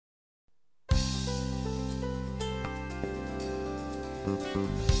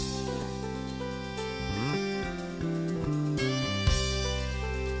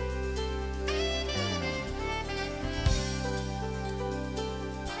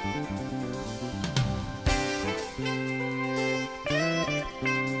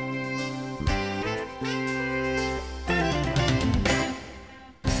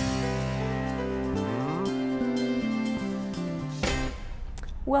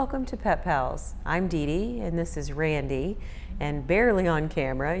Welcome to Pet Pals. I'm Dee Dee and this is Randy, and barely on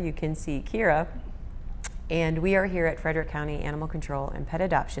camera you can see Kira, and we are here at Frederick County Animal Control and Pet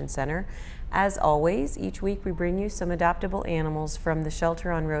Adoption Center. As always, each week we bring you some adoptable animals from the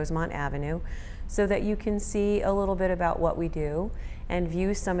shelter on Rosemont Avenue so that you can see a little bit about what we do and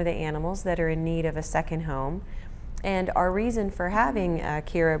view some of the animals that are in need of a second home. And our reason for having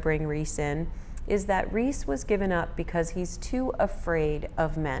Kira bring Reese in is that Reese was given up because he's too afraid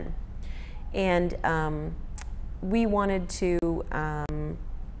of men. And we wanted to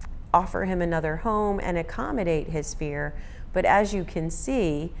offer him another home and accommodate his fear. But as you can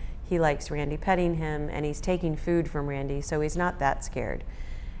see, he likes Randy petting him and he's taking food from Randy, so he's not that scared.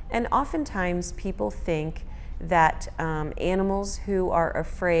 And oftentimes people think that animals who are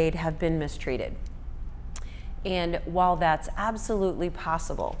afraid have been mistreated. And while that's absolutely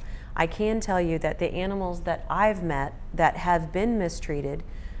possible, I can tell you that the animals that I've met that have been mistreated,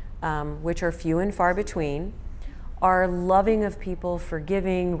 which are few and far between, are loving of people,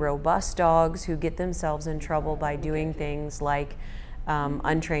 forgiving, robust dogs who get themselves in trouble by doing things like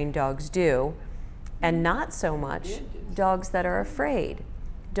untrained dogs do, and not so much dogs that are afraid.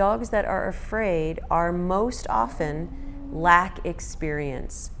 Dogs that are afraid are most often lack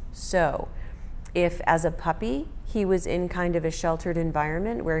experience. So if as a puppy he was in kind of a sheltered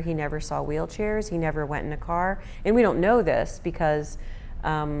environment where he never saw wheelchairs, he never went in a car, and we don't know this because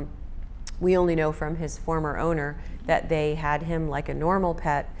we only know from his former owner that they had him like a normal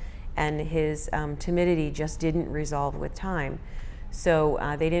pet and his timidity just didn't resolve with time. So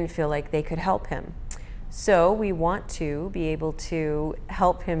they didn't feel like they could help him. So we want to be able to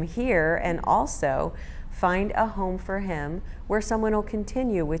help him here and also find a home for him where someone will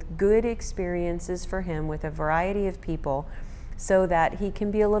continue with good experiences for him with a variety of people so that he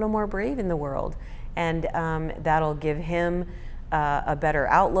can be a little more brave in the world. And that'll give him a better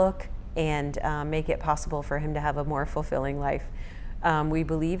outlook and make it possible for him to have a more fulfilling life. We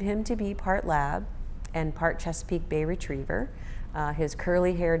believe him to be part lab and part Chesapeake Bay Retriever. His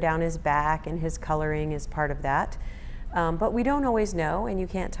curly hair down his back and his coloring is part of that. But we don't always know, and you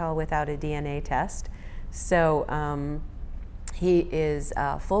can't tell without a DNA test. So he is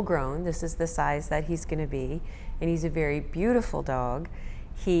full grown. This is the size that he's going to be, and he's a very beautiful dog.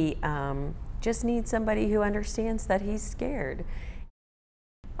 He just needs somebody who understands that he's scared.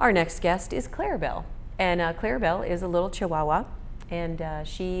 Our next guest is Clarabelle, and Clarabelle is a little Chihuahua, and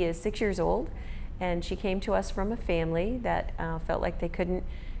she is 6 years old, and she came to us from a family that felt like they couldn't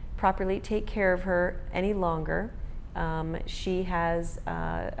properly take care of her any longer. She has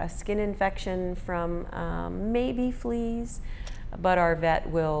a skin infection from maybe fleas, but our vet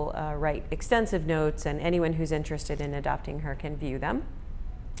will write extensive notes, and anyone who's interested in adopting her can view them.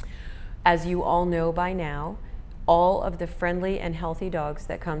 As you all know by now, all of the friendly and healthy dogs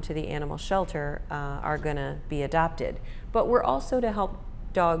that come to the animal shelter are going to be adopted. But we're also to help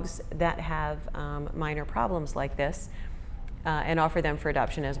dogs that have minor problems like this and offer them for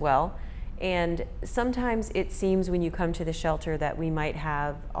adoption as well. And sometimes it seems when you come to the shelter that we might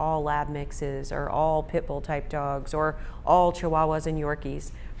have all lab mixes or all pit bull type dogs or all Chihuahuas and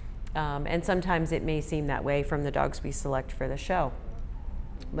Yorkies. And sometimes it may seem that way from the dogs we select for the show.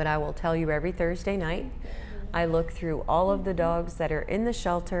 But I will tell you, every Thursday night, I look through all of the dogs that are in the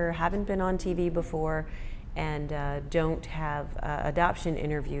shelter, haven't been on TV before, and don't have adoption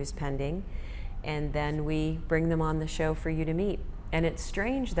interviews pending. And then we bring them on the show for you to meet. And it's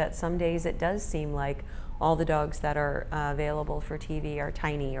strange that some days it does seem like all the dogs that are available for TV are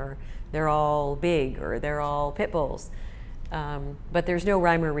tiny, or they're all big, or they're all pit bulls. But there's no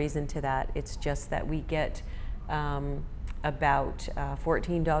rhyme or reason to that. It's just that we get about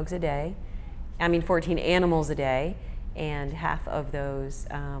 14 dogs a day. 14 animals a day, and half of those,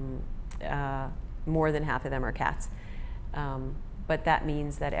 more than half of them are cats. But that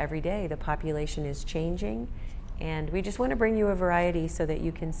means that every day the population is changing, and we just want to bring you a variety so that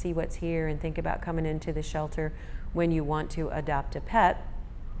you can see what's here and think about coming into the shelter when you want to adopt a pet.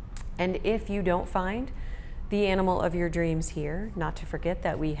 And if you don't find the animal of your dreams here, not to forget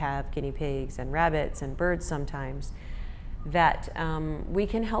that we have guinea pigs and rabbits and birds sometimes, that we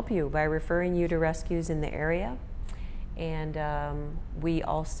can help you by referring you to rescues in the area. And we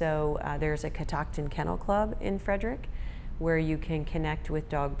also, there's a Catoctin Kennel Club in Frederick, where you can connect with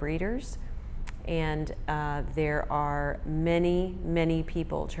dog breeders. And there are many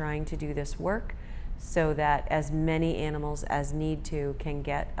people trying to do this work so that as many animals as need to can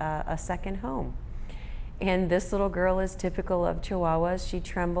get a second home. And this little girl is typical of Chihuahuas. She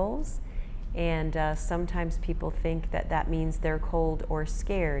trembles, and sometimes people think that that means they're cold or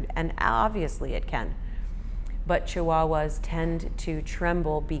scared, and obviously it can. But Chihuahuas tend to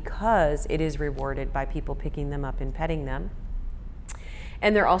tremble because it is rewarded by people picking them up and petting them.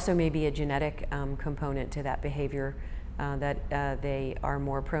 And there also may be a genetic component to that behavior, that they are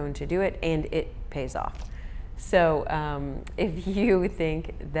more prone to do it, and it pays off. So if you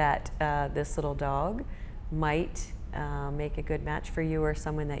think that this little dog might make a good match for you or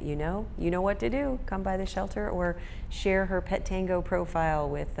someone that you know what to do. Come by the shelter or share her Pet Tango profile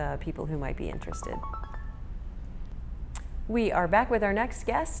with people who might be interested. We are back with our next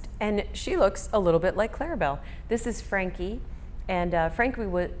guest, and she looks a little bit like Clarabelle. This is Frankie, and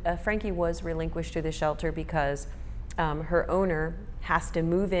Frankie was relinquished to the shelter because her owner has to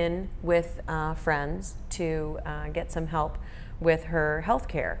move in with friends to get some help with her health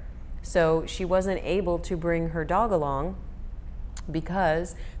care. So she wasn't able to bring her dog along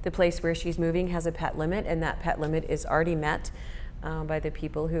because the place where she's moving has a pet limit, and that pet limit is already met by the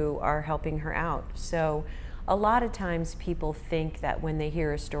people who are helping her out. So a lot of times people think that when they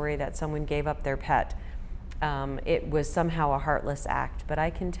hear a story that someone gave up their pet, it was somehow a heartless act. But I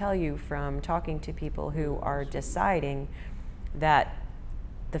can tell you from talking to people who are deciding that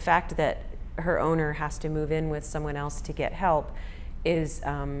the fact that her owner has to move in with someone else to get help is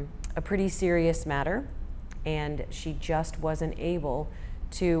a pretty serious matter, and she just wasn't able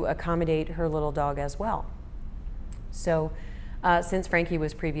to accommodate her little dog as well. So since Frankie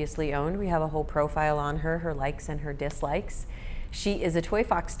was previously owned, we have a whole profile on her, her likes and her dislikes. She is a toy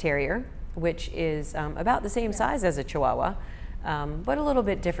fox terrier, which is about the same size as a Chihuahua, but a little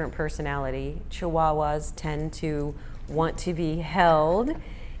bit different personality. Chihuahuas tend to want to be held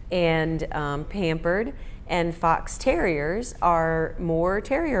and pampered, and fox terriers are more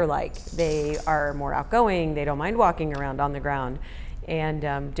terrier-like. They are more outgoing, they don't mind walking around on the ground,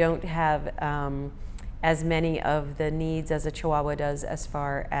 and don't have as many of the needs as a Chihuahua does, as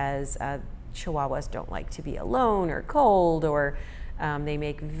far as Chihuahuas don't like to be alone or cold, or they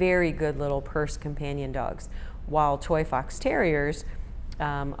make very good little purse companion dogs, while toy fox terriers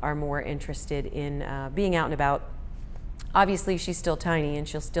are more interested in being out and about. Obviously, she's still tiny and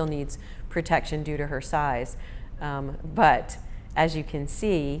she still needs protection due to her size, but as you can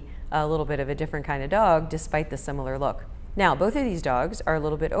see, a little bit of a different kind of dog despite the similar look. Now, both of these dogs are a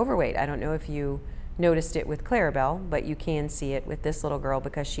little bit overweight. I don't know if you noticed it with Clarabelle, but you can see it with this little girl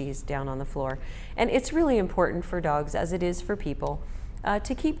because she's down on the floor. And it's really important for dogs, as it is for people,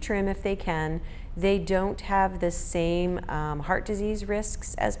 to keep trim if they can. They don't have the same heart disease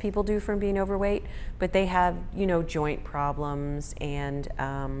risks as people do from being overweight, but they have, joint problems, and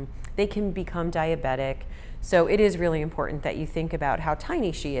they can become diabetic. So it is really important that you think about how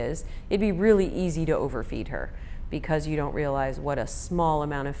tiny she is. It'd be really easy to overfeed her because you don't realize what a small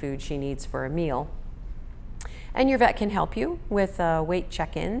amount of food she needs for a meal. And your vet can help you with weight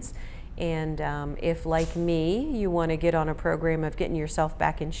check-ins. And if, like me, you want to get on a program of getting yourself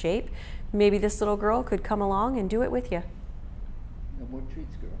back in shape, maybe this little girl could come along and do it with you. No more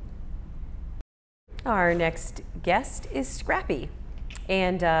treats, girl. Our next guest is Scrappy.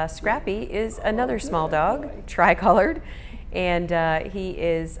 And Scrappy is another small dog, tricolored. And he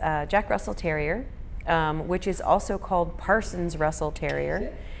is a Jack Russell Terrier, which is also called Parsons Russell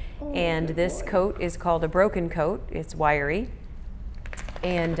Terrier. And this coat is called a broken coat. It's wiry.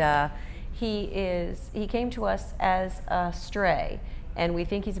 And he came to us as a stray, and we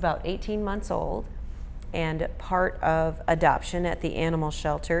think he's about 18 months old. And part of adoption at the animal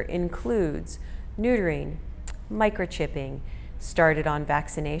shelter includes neutering, microchipping, started on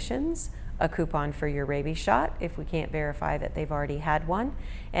vaccinations, a coupon for your rabies shot if we can't verify that they've already had one.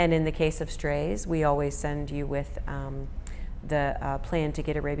 And in the case of strays, we always send you with the plan to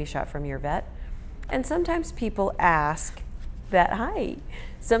get a rabies shot from your vet. And sometimes people ask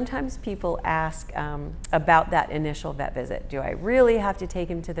sometimes people ask about that initial vet visit. Do I really have to take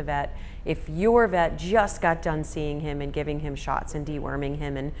him to the vet if your vet just got done seeing him and giving him shots and deworming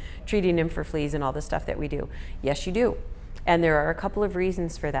him and treating him for fleas and all the stuff that we do? Yes, you do. And there are a couple of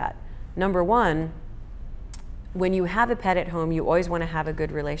reasons for that. Number one, when you have a pet at home, you always want to have a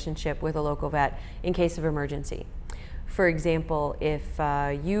good relationship with a local vet in case of emergency. For example, if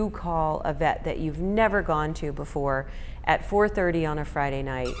you call a vet that you've never gone to before at 4:30 on a Friday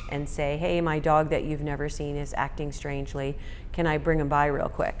night and say, hey, my dog that you've never seen is acting strangely, can I bring him by real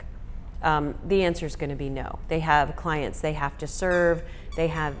quick? The answer is going to be no. They have clients they have to serve. They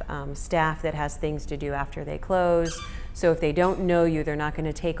have staff that has things to do after they close. So if they don't know you, they're not going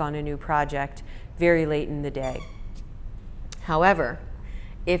to take on a new project very late in the day. However,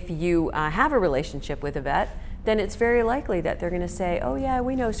 if you have a relationship with a vet, then it's very likely that they're going to say, oh yeah,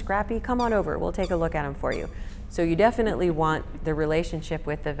 we know Scrappy, come on over, we'll take a look at him for you. So you definitely want the relationship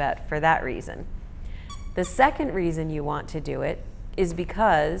with the vet for that reason. The second reason you want to do it is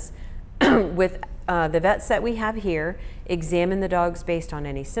because with the vets that we have here, examine the dogs based on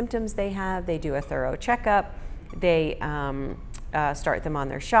any symptoms they have. They do a thorough checkup. They start them on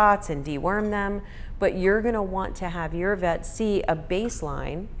their shots and deworm them. But you're going to want to have your vet see a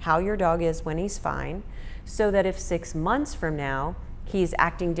baseline, how your dog is when he's fine, so that if 6 months from now he's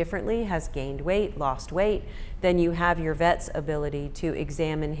acting differently, has gained weight, lost weight, then you have your vet's ability to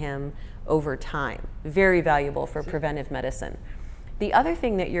examine him over time. Very valuable for preventive medicine. The other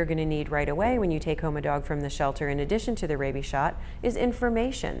thing that you're going to need right away when you take home a dog from the shelter, in addition to the rabies shot, is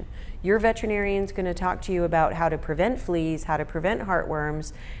information. Your veterinarian's going to talk to you about how to prevent fleas, how to prevent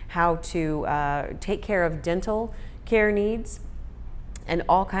heartworms, how to take care of dental care needs, and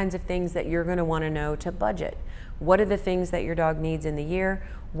all kinds of things that you're going to want to know to budget. What are the things that your dog needs in the year?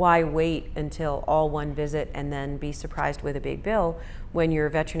 Why wait until all one visit and then be surprised with a big bill when your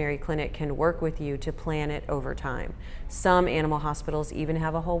veterinary clinic can work with you to plan it over time? Some animal hospitals even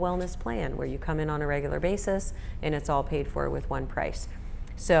have a whole wellness plan where you come in on a regular basis and it's all paid for with one price.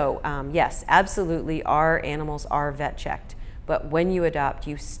 So yes, absolutely, our animals are vet checked. But when you adopt,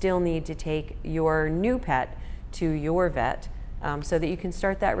 you still need to take your new pet to your vet so that you can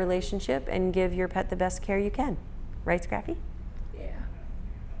start that relationship and give your pet the best care you can. Right, Scrappy? Yeah,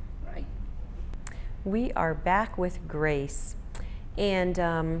 right. We are back with Grace.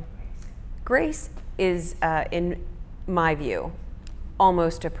 And Grace is, in my view,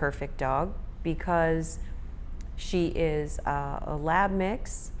 almost a perfect dog because she is a lab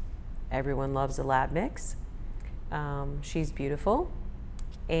mix. Everyone loves a lab mix. She's beautiful.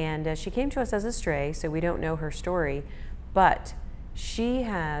 And she came to us as a stray, so we don't know her story, but she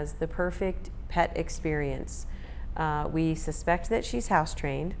has the perfect pet experience. We suspect that she's house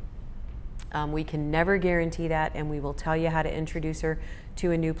trained. We can never guarantee that, and we will tell you how to introduce her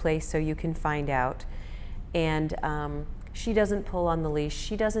to a new place so you can find out. And she doesn't pull on the leash.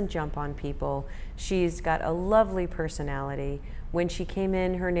 She doesn't jump on people. She's got a lovely personality. When she came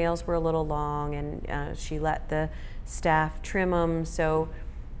in, her nails were a little long, and she let the staff trim them. So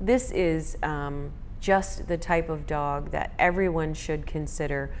this is just the type of dog that everyone should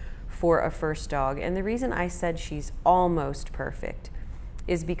consider for a first dog. And the reason I said she's almost perfect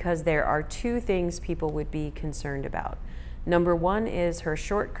is because there are two things people would be concerned about. Number one is her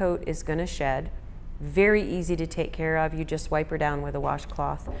short coat is going to shed. Very easy to take care of. You just wipe her down with a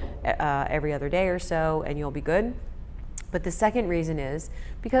washcloth every other day or so and you'll be good. But the second reason is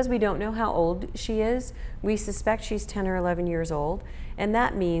because we don't know how old she is. We suspect she's 10 or 11 years old, and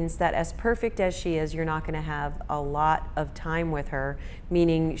that means that as perfect as she is, you're not going to have a lot of time with her,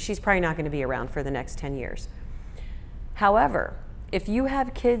 meaning she's probably not going to be around for the next 10 years. However, if you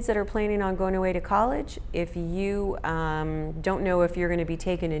have kids that are planning on going away to college, if you don't know if you're going to be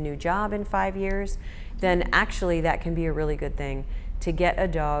taking a new job in 5 years, then actually that can be a really good thing to get a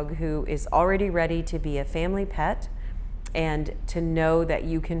dog who is already ready to be a family pet, and to know that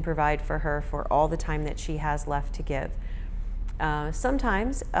you can provide for her for all the time that she has left to give.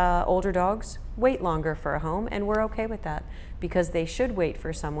 Sometimes older dogs wait longer for a home, and we're okay with that because they should wait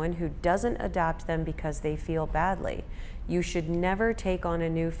for someone who doesn't adopt them because they feel badly. You should never take on a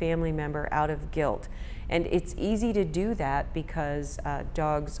new family member out of guilt. And it's easy to do that because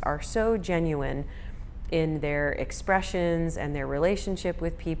dogs are so genuine in their expressions and their relationship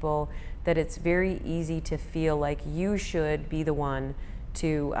with people that it's very easy to feel like you should be the one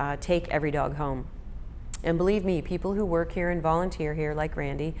to take every dog home. And believe me, people who work here and volunteer here like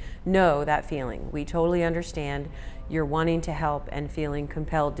Randy know that feeling. We totally understand you're wanting to help and feeling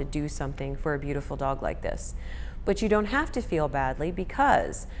compelled to do something for a beautiful dog like this. But you don't have to feel badly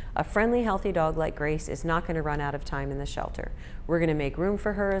because a friendly, healthy dog like Grace is not going to run out of time in the shelter. We're going to make room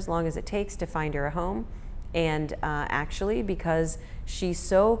for her as long as it takes to find her a home. And actually, because she's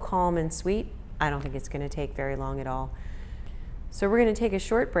so calm and sweet, I don't think it's going to take very long at all. So we're going to take a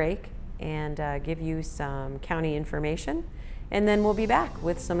short break and give you some county information, and then we'll be back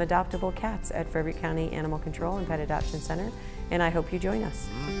with some adoptable cats at Frederick County Animal Control and Pet Adoption Center, and I hope you join us.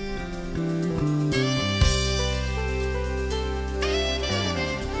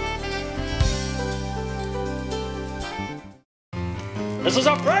 This is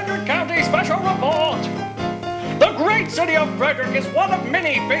a Frederick County special report. The great great city of Frederick is one of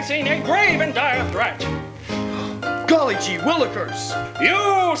many facing a grave and dire threat. Golly gee willikers!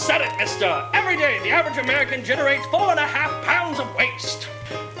 You said it, mister. Every day, the average American generates 4.5 pounds of waste.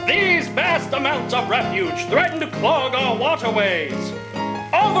 These vast amounts of refuge threaten to clog our waterways,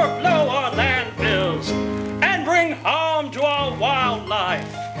 overflow our landfills, and bring harm to our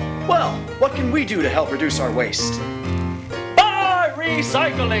wildlife. Well, what can we do to help reduce our waste? By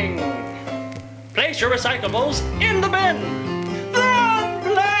recycling. Place your recyclables in the bin. Then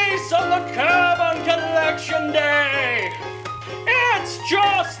place on the carbon collection day. It's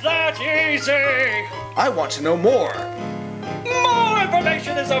just that easy. I want to know more. More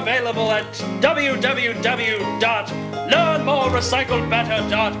information is available at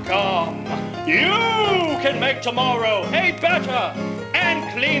www.learnmorerecyclebetter.com. You can make tomorrow a better and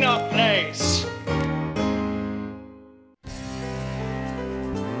cleaner place.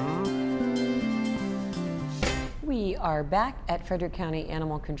 We are back at Frederick County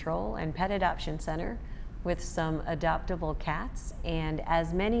Animal Control and Pet Adoption Center with some adoptable cats, and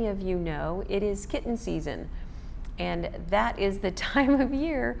as many of you know, it is kitten season, and that is the time of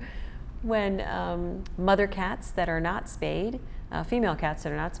year when mother cats that are not spayed, female cats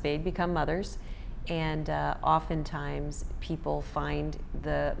that are not spayed, become mothers, and oftentimes people find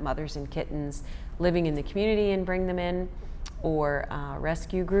the mothers and kittens living in the community and bring them in, or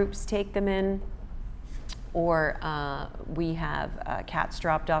rescue groups take them in, or we have cats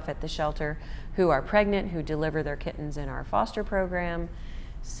dropped off at the shelter who are pregnant, who deliver their kittens in our foster program.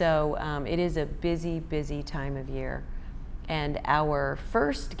 So it is a busy, busy time of year. And our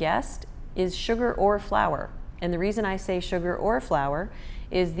first guest is Sugar or Flower. And the reason I say Sugar or Flower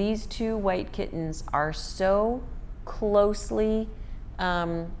is these two white kittens are so closely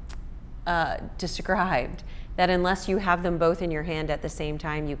described that unless you have them both in your hand at the same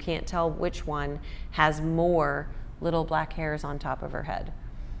time, you can't tell which one has more little black hairs on top of her head.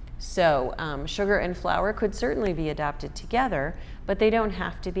 So Sugar and Flower could certainly be adopted together, but they don't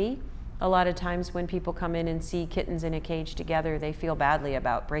have to be. A lot of times when people come in and see kittens in a cage together, they feel badly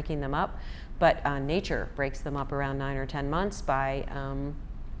about breaking them up, but nature breaks them up around 9 or 10 months by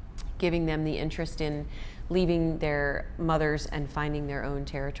giving them the interest in leaving their mothers and finding their own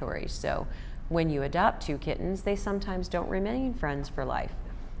territories. So when you adopt two kittens, they sometimes don't remain friends for life.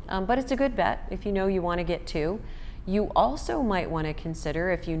 But it's a good bet if you know you want to get two. You also might want to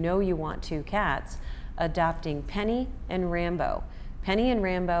consider, if you know you want two cats, adopting Penny and Rambo. Penny and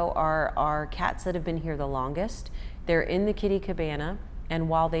Rambo are our cats that have been here the longest. They're in the kitty cabana, and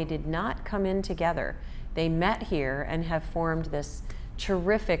while they did not come in together, they met here and have formed this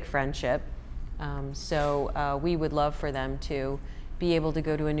terrific friendship. So we would love for them to be able to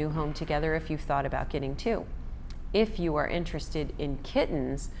go to a new home together if you've thought about getting two. If you are interested in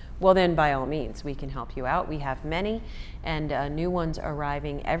kittens, well then by all means, we can help you out. We have many, and new ones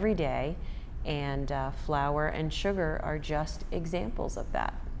arriving every day, and Flower and Sugar are just examples of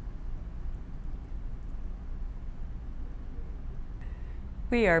that.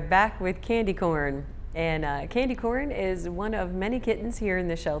 We are back with Candy Corn, and Candy Corn is one of many kittens here in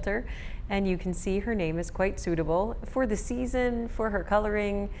the shelter, and you can see her name is quite suitable for the season, for her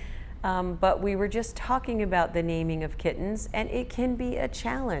coloring. But we were just talking about the naming of kittens, and it can be a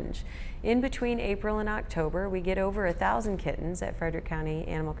challenge. In between April and October, we get over 1,000 kittens at Frederick County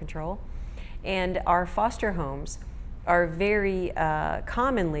Animal Control, and our foster homes are very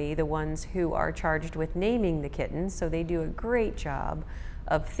commonly the ones who are charged with naming the kittens, so they do a great job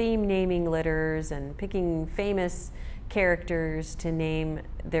of theme naming litters and picking famous characters to name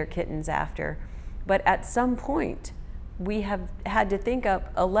their kittens after. But at some point, we have had to think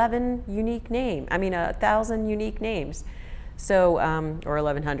up 1,000 unique names. So, or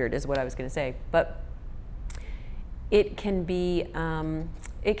 1,100 is what I was going to say. But it can be,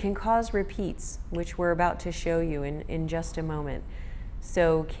 it can cause repeats, which we're about to show you in just a moment.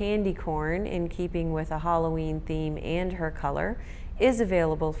 So Candy Corn, in keeping with a Halloween theme and her color, is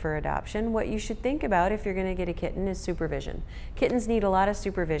available for adoption. What you should think about if you're going to get a kitten is supervision. Kittens need a lot of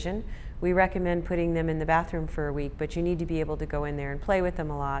supervision. We recommend putting them in the bathroom for a week, but you need to be able to go in there and play with them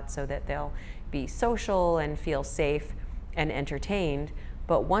a lot so that they'll be social and feel safe and entertained.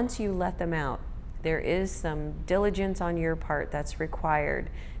 But once you let them out, there is some diligence on your part that's required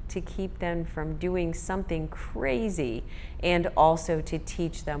to keep them from doing something crazy, and also to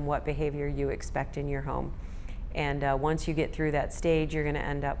teach them what behavior you expect in your home. And once you get through that stage, you're going to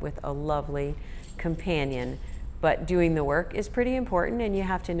end up with a lovely companion. But doing the work is pretty important, and you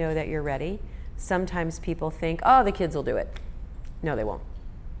have to know that you're ready. Sometimes people think, oh, the kids will do it. No, they won't.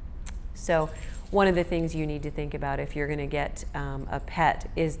 So one of the things you need to think about if you're going to get a pet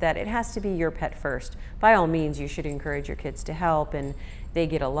is that it has to be your pet first. By all means, you should encourage your kids to help, and they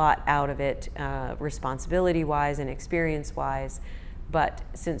get a lot out of it responsibility-wise and experience-wise. But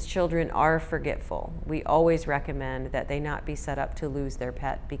since children are forgetful, we always recommend that they not be set up to lose their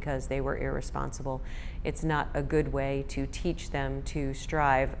pet because they were irresponsible. It's not a good way to teach them to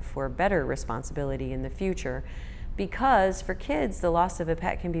strive for better responsibility in the future, because for kids, the loss of a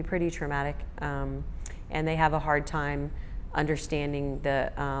pet can be pretty traumatic, and they have a hard time understanding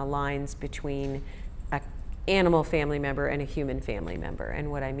the lines between an animal family member and a human family member.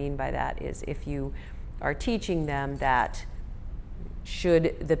 And what I mean by that is, if you are teaching them that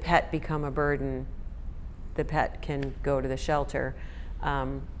should the pet become a burden, the pet can go to the shelter,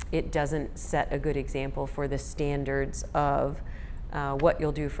 it doesn't set a good example for the standards of what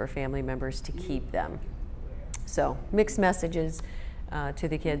you'll do for family members to keep them. So mixed messages to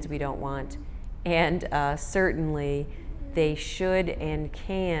the kids we don't want. And certainly they should and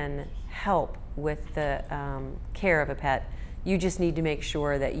can help with the care of a pet. You just need to make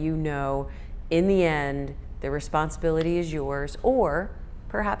sure that you know in the end the responsibility is yours, or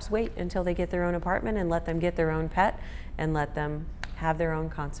perhaps wait until they get their own apartment and let them get their own pet and let them have their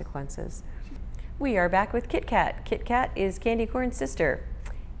own consequences. We are back with Kit Kat. Kit Kat is Candy Corn's sister,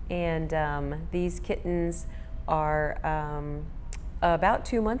 and these kittens are about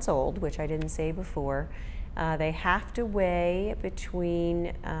 2 months old, which I didn't say before. They have to weigh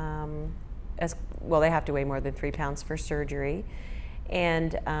between, they have to weigh more than 3 pounds for surgery.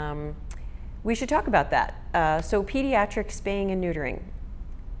 And we should talk about that. So pediatric spaying and neutering.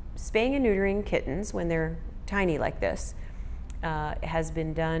 Spaying and neutering kittens when they're tiny like this has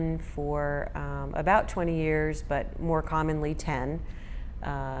been done for about 20 years, but more commonly 10.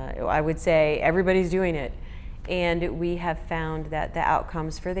 I would say everybody's doing it. And we have found that the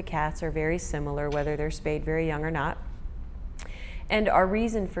outcomes for the cats are very similar, whether they're spayed very young or not. And our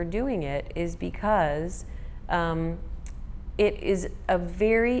reason for doing it is because it is a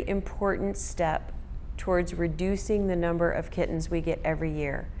very important step towards reducing the number of kittens we get every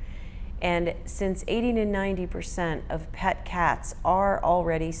year. And since 80 to 90% of pet cats are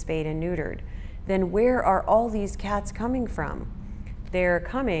already spayed and neutered, then where are all these cats coming from? They're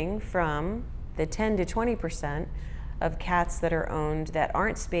coming from the 10 to 20% of cats that are owned that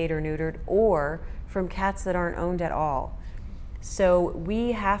aren't spayed or neutered, or from cats that aren't owned at all. So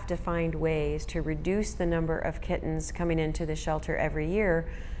we have to find ways to reduce the number of kittens coming into the shelter every year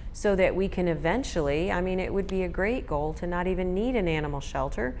so that we can eventually, I mean, it would be a great goal to not even need an animal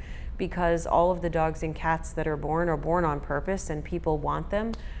shelter, because all of the dogs and cats that are born on purpose and people want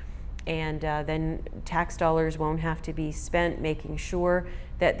them. And then tax dollars won't have to be spent making sure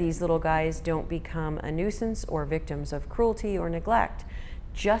that these little guys don't become a nuisance or victims of cruelty or neglect,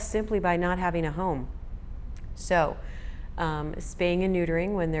 just simply by not having a home. So spaying and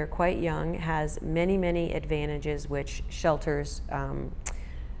neutering when they're quite young has many, many advantages which shelters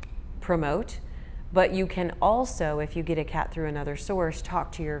promote. But you can also, if you get a cat through another source,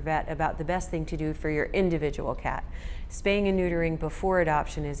 talk to your vet about the best thing to do for your individual cat. Spaying and neutering before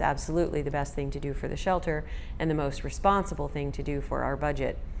adoption is absolutely the best thing to do for the shelter and the most responsible thing to do for our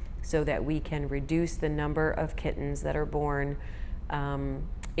budget, so that we can reduce the number of kittens that are born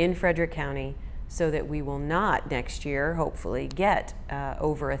in Frederick County, so that we will not next year, hopefully, get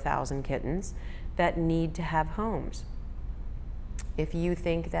over 1,000 kittens that need to have homes. If you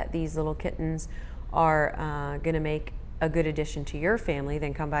think that these little kittens are going to make a good addition to your family,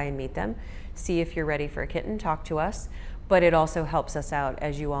 then come by and meet them. See if you're ready for a kitten, talk to us. But it also helps us out,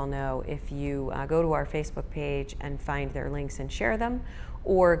 as you all know, if you go to our Facebook page and find their links and share them,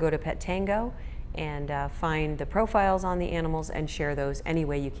 or go to Pet Tango and find the profiles on the animals and share those any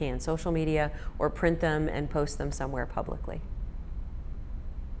way you can, social media, or print them and post them somewhere publicly.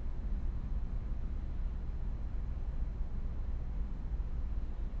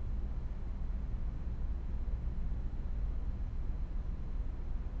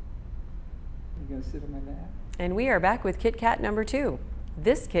 Gonna sit on my lap. And we are back with Kit Kat number 2.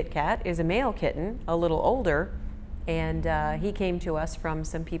 This Kit Kat is a male kitten, a little older, and he came to us from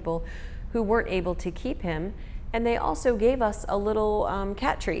some people who weren't able to keep him, and they also gave us a little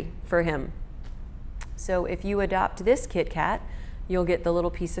cat tree for him. So if you adopt this Kit Kat, you'll get the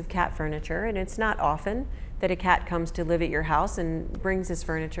little piece of cat furniture, and it's not often that a cat comes to live at your house and brings his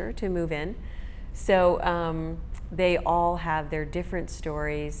furniture to move in. So they all have their different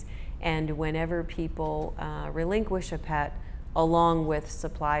stories. And whenever people relinquish a pet along with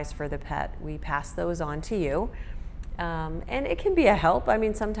supplies for the pet, we pass those on to you. And it can be a help. I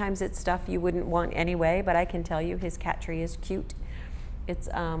mean, sometimes it's stuff you wouldn't want anyway, but I can tell you his cat tree is cute. It's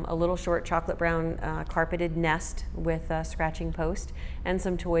a little short chocolate brown carpeted nest with a scratching post and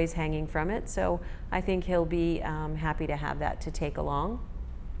some toys hanging from it. So I think he'll be happy to have that to take along.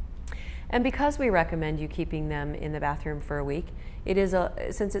 And because we recommend you keeping them in the bathroom for a week,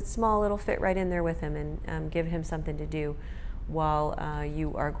 since it's small, it'll fit right in there with him and give him something to do while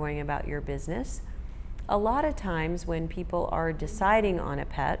you are going about your business. A lot of times when people are deciding on a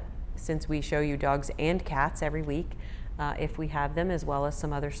pet, since we show you dogs and cats every week, if we have them, as well as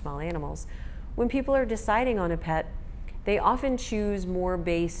some other small animals, when people are deciding on a pet, they often choose more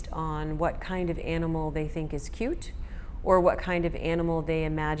based on what kind of animal they think is cute or what kind of animal they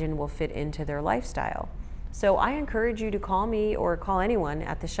imagine will fit into their lifestyle. So I encourage you to call me or call anyone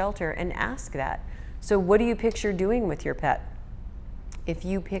at the shelter and ask that. So what do you picture doing with your pet? If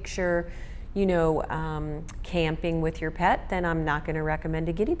you picture, camping with your pet, then I'm not going to recommend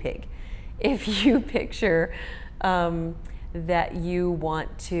a guinea pig. If you picture that you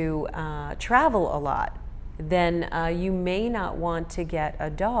want to travel a lot, then you may not want to get a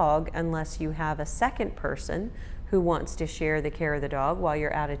dog unless you have a second person who wants to share the care of the dog while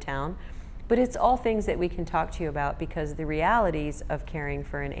you're out of town. But it's all things that we can talk to you about, because the realities of caring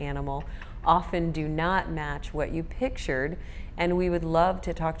for an animal often do not match what you pictured, and we would love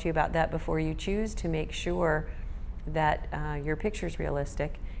to talk to you about that before you choose, to make sure that your picture's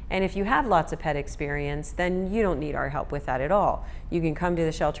realistic. And if you have lots of pet experience, then you don't need our help with that at all. You can come to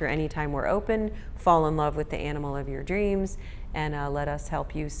the shelter anytime we're open, fall in love with the animal of your dreams, and let us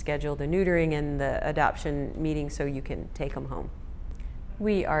help you schedule the neutering and the adoption meeting so you can take them home.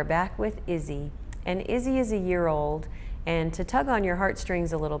 We are back with Izzy, and Izzy is a year old, and to tug on your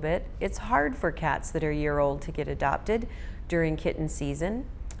heartstrings a little bit, it's hard for cats that are a year old to get adopted during kitten season.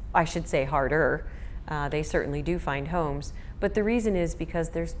 I should say harder. They certainly do find homes, but the reason is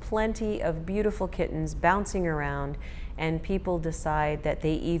because there's plenty of beautiful kittens bouncing around, and people decide that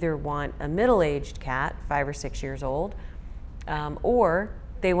they either want a middle-aged cat, 5 or 6 years old, or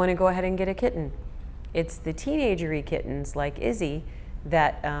they want to go ahead and get a kitten. It's the teenagery kittens like Izzy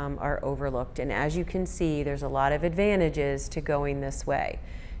that are overlooked, and as you can see, there's a lot of advantages to going this way.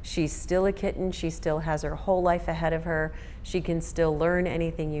 She's still a kitten. She still has her whole life ahead of her. She can still learn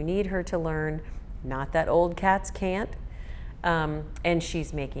anything you need her to learn. Not that old cats can't. And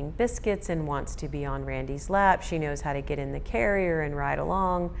she's making biscuits and wants to be on Randy's lap. She knows how to get in the carrier and ride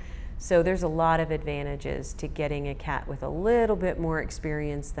along. So there's a lot of advantages to getting a cat with a little bit more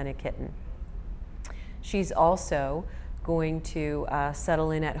experience than a kitten. She's also going to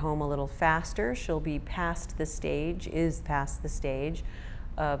settle in at home a little faster. She'll be past the stage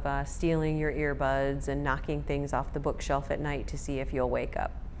of stealing your earbuds and knocking things off the bookshelf at night to see if you'll wake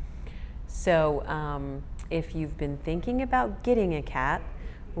up. So if you've been thinking about getting a cat,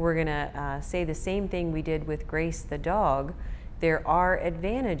 we're gonna say the same thing we did with Grace the dog. There are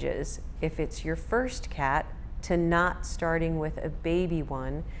advantages, if it's your first cat, to not starting with a baby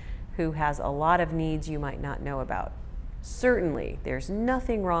one who has a lot of needs you might not know about. Certainly, there's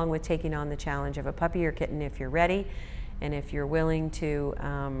nothing wrong with taking on the challenge of a puppy or kitten if you're ready, and if you're willing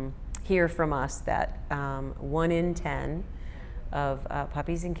to hear from us that 1 in 10 of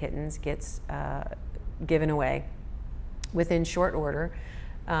puppies and kittens gets given away within short order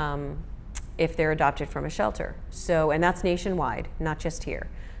if they're adopted from a shelter. So, and that's nationwide, not just here.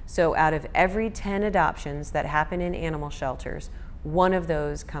 So out of every 10 adoptions that happen in animal shelters, 1 of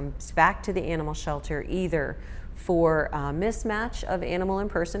those comes back to the animal shelter either for a mismatch of animal and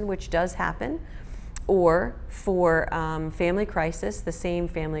person, which does happen, or for family crisis, the same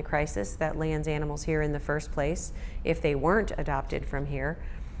family crisis that lands animals here in the first place if they weren't adopted from here.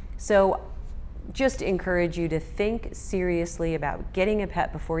 So just encourage you to think seriously about getting a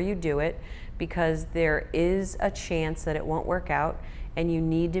pet before you do it, because there is a chance that it won't work out, and you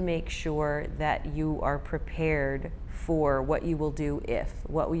need to make sure that you are prepared for what you will do if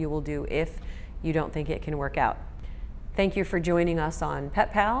you don't think it can work out. Thank you for joining us on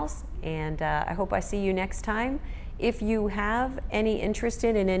Pet Pals, and I hope I see you next time. If you have any interest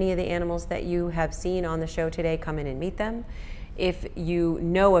in any of the animals that you have seen on the show today, come in and meet them. If you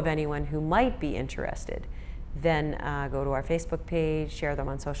know of anyone who might be interested, then go to our Facebook page, share them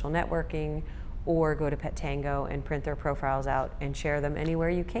on social networking, or go to Pet Tango and print their profiles out and share them anywhere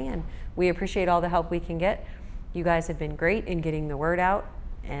you can. We appreciate all the help we can get. You guys have been great in getting the word out,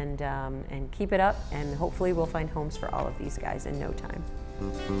 and keep it up, and hopefully we'll find homes for all of these guys in no time.